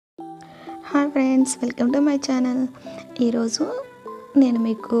Hi friends, welcome to my channel. ఈరోజు నేను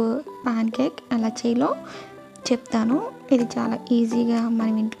మీకు పాన్ కేక్ ఎలా చేయాలో చెప్తాను. ఇది చాలా ఈజీగా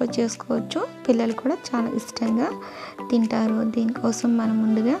మనం ఇంట్లో చేసుకోవచ్చు. పిల్లలు కూడా చాలా ఇష్టంగా తింటారు. దీనికోసం మనం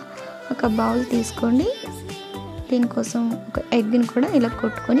ముందుగా ఒక బౌల్ తీసుకోండి. దీనికోసం ఒక ఎగ్ని కూడా ఇలా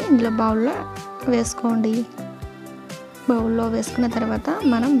కొట్టుకొని ఇందులో బౌల్లో వేసుకోండి. బౌల్లో వేసుకున్న తర్వాత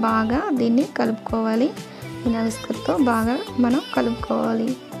మనం బాగా దీన్ని కలుపుకోవాలి. ఇలా విస్కర్తో బాగా మనం కలుపుకోవాలి.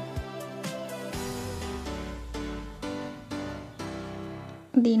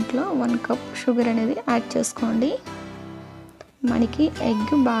 దీంట్లో 1 కప్ షుగర్ అనేది యాడ్ చేసుకోండి. మనకి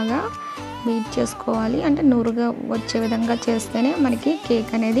ఎగ్ బాగా బీట్ చేసుకోవాలి, అంటే నురుగా వచ్చే విధంగా చేస్తేనే మనకి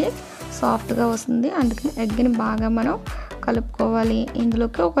కేక్ అనేది సాఫ్ట్గా వస్తుంది. అందుకని ఎగ్ని బాగా మనం కలుపుకోవాలి.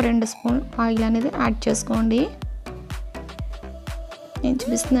 ఇందులోకి ఒక 2 స్పూన్ ఆయిల్ అనేది యాడ్ చేసుకోండి. నేను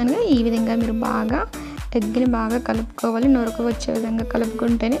చూపిస్తున్నాను, ఈ విధంగా మీరు బాగా ఎగ్ని బాగా కలుపుకోవాలి. నురుగు వచ్చే విధంగా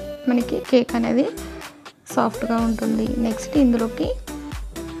కలుపుకుంటేనే మనకి కేక్ అనేది సాఫ్ట్గా ఉంటుంది. నెక్స్ట్ ఇందులోకి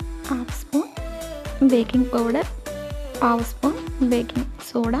 1/2 spoon baking powder, 1/2 spoon baking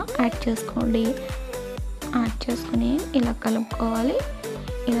soda add చేసుకోండి. యాడ్ చేసుకుని ఇలా కలుపుకోవాలి.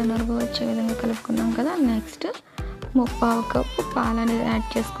 ఇలా నురుగు వచ్చే విధంగా కలుపుకున్నాం కదా. నెక్స్ట్ 3/4 కప్పు పాలు అనేది యాడ్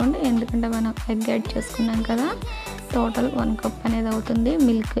చేసుకోండి. ఎందుకంటే మనం ఎగ్ యాడ్ చేసుకున్నాం కదా. టోటల్ 1 కప్ అనేది అవుతుంది.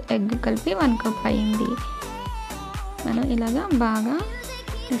 మిల్క్ ఎగ్ కలిపి 1 కప్ అయింది. మనం ఇలాగా బాగా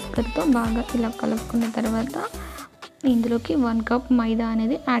విస్కర్తో బాగా ఇలా కలుపుకున్న తర్వాత ఇందులోకి 1 కప్ మైదా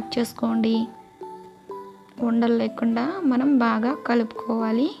అనేది యాడ్ చేసుకోండి. ఉండలు లేకుండా మనం బాగా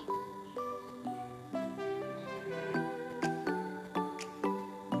కలుపుకోవాలి.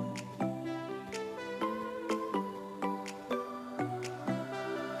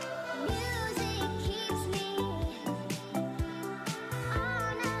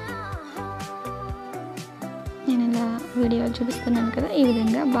 నేను ఇలా వీడియో చూపిస్తున్నాను కదా, ఈ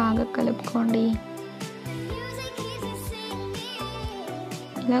విధంగా బాగా కలుపుకోండి.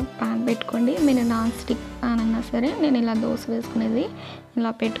 ఇలా పాన్ పెట్టుకోండి. మీరు నాన్ స్టిక్ పాన్ అన్నా సరే, నేను ఇలా దోశ వేసుకునేది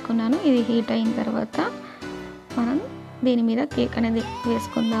ఇలా పెట్టుకున్నాను. ఇది హీట్ అయిన తర్వాత మనం దీని మీద కేక్ అనేది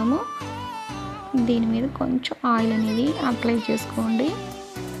వేసుకుందాము. దీని మీద కొంచెం ఆయిల్ అనేది అప్లై చేసుకోండి.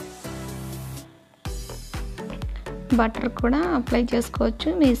 బటర్ కూడా అప్లై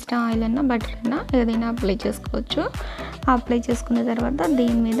చేసుకోవచ్చు. మీ ఇష్టం, ఆయిల్ అన్నా బటర్ అన్నా ఏదైనా అప్లై చేసుకోవచ్చు. అప్లై చేసుకున్న తర్వాత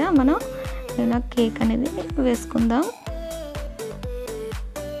దీని మీద మనం ఇలా కేక్ అనేది వేసుకుందాం.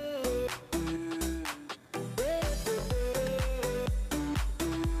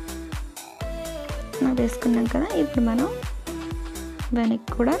 వేసుకున్నాం కదా. ఇప్పుడు మనం వెనక్కి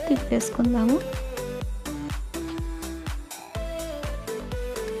కూడా తిప్పేసుకుందాము.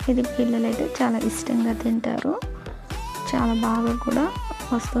 ఇది పిల్లలైతే చాలా ఇష్టంగా తింటారు. చాలా బాగా కూడా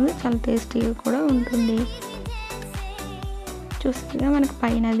వస్తుంది, చాలా టేస్టీగా కూడా ఉంటుంది. చూస్తే మనకి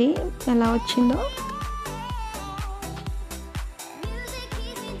పైనది ఎలా వచ్చిందో.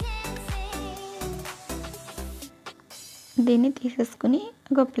 దీన్ని తీసేసుకుని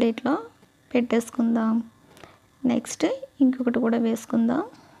ఒక ప్లేట్లో పెట్టేసుకుందాం. నెక్స్ట్ ఇంకొకటి కూడా వేసుకుందాం.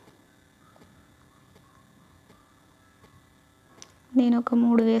 నేను ఒక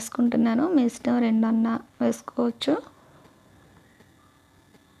 3 వేసుకుంటున్నాను. మీ ఇష్టం, 2 అన్నా వేసుకోవచ్చు.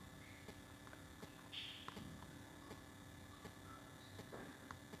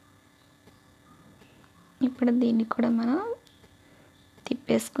 ఇప్పుడు దీన్ని కూడా మనం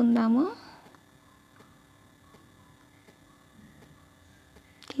తిప్పేసుకుందాము.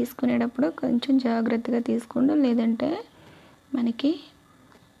 తీసుకునేటప్పుడు కొంచెం జాగ్రత్తగా తీసుకోండి, లేదంటే మనకి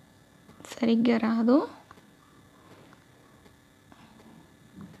సరిగ్గా రాదు.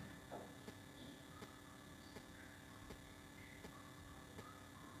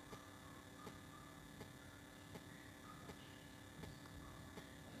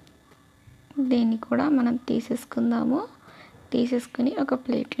 దీన్ని కూడా మనం తీసేసుకుందాము. తీసేసుకుని ఒక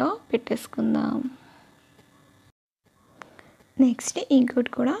ప్లేట్లో పెట్టేసుకుందాం. నెక్స్ట్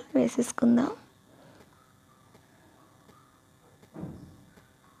ఇంకోటి కూడా వేసేసుకుందాం.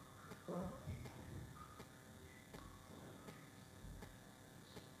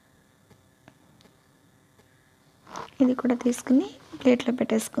 ఇది కూడా తీసుకుని ప్లేట్లో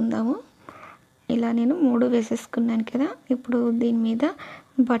పెట్టేసుకుందాము. ఇలా నేను 3 వేసేసుకున్నాను కదా. ఇప్పుడు దీని మీద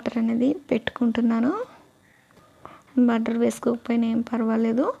బటర్ అనేది పెట్టుకుంటున్నాను. బటర్ వేసుకోకపోయినా ఏం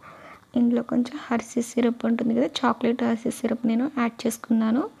పర్వాలేదు. ఇందులో కొంచెం హర్షీ సిరప్ ఉంటుంది కదా, చాక్లెట్ హర్షీ సిరప్ నేను యాడ్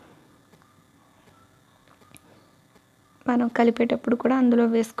చేసుకున్నాను. మనం కలిపేటప్పుడు కూడా అందులో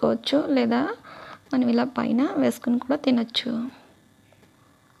వేసుకోవచ్చు, లేదా మనం ఇలా పైన వేసుకుని కూడా తినచ్చు.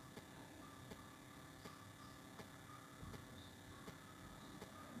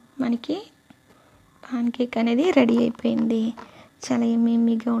 మనకి పాన్ కేక్ అనేది రెడీ అయిపోయింది. చాలా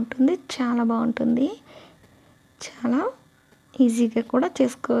యమ్మీగా ఉంటుంది, చాలా బాగుంటుంది, చాలా ఈజీగా కూడా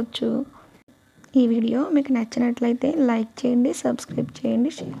చేసుకోవచ్చు. ఈ వీడియో మీకు నచ్చినట్లయితే లైక్ చేయండి, సబ్స్క్రైబ్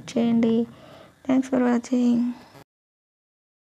చేయండి, షేర్ చేయండి. Thanks for watching.